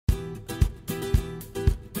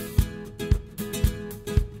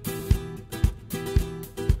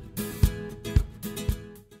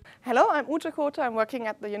Hello, I'm Ute Kothe. I'm working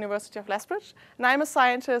at the University of Lethbridge, and I'm a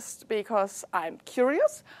scientist because I'm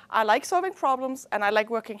curious, I like solving problems, and I like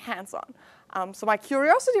working hands-on. So my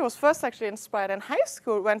curiosity was first actually inspired in high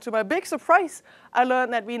school when, to my big surprise, I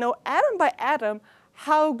learned that we know atom by atom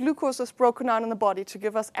how glucose is broken down in the body to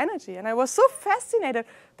give us energy. And I was so fascinated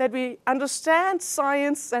that we understand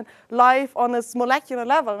science and life on this molecular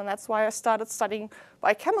level, and that's why I started studying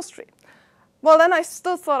biochemistry. Well, then I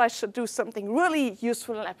still thought I should do something really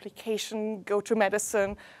useful in application, go to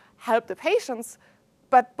medicine, help the patients.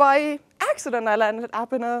 But by accident, I landed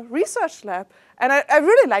up in a research lab. And I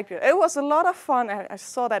really liked it. It was a lot of fun. I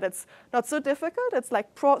saw that it's not so difficult. It's like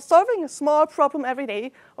solving a small problem every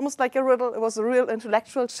day, almost like a riddle. It was a real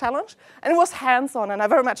intellectual challenge. And it was hands-on. And I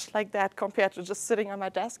very much like that compared to just sitting on my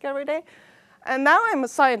desk every day. And now I'm a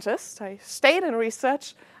scientist. I stayed in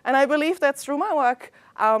research. And I believe that through my work,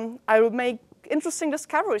 I will make interesting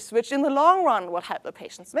discoveries, which in the long run will help the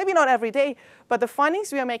patients. Maybe not every day, but the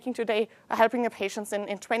findings we are making today are helping the patients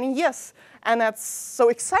in 20 years. And that's so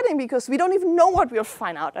exciting because we don't even know what we'll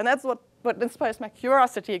find out. And that's what inspires my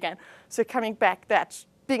curiosity again. So coming back, that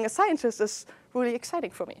being a scientist is really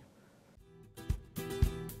exciting for me.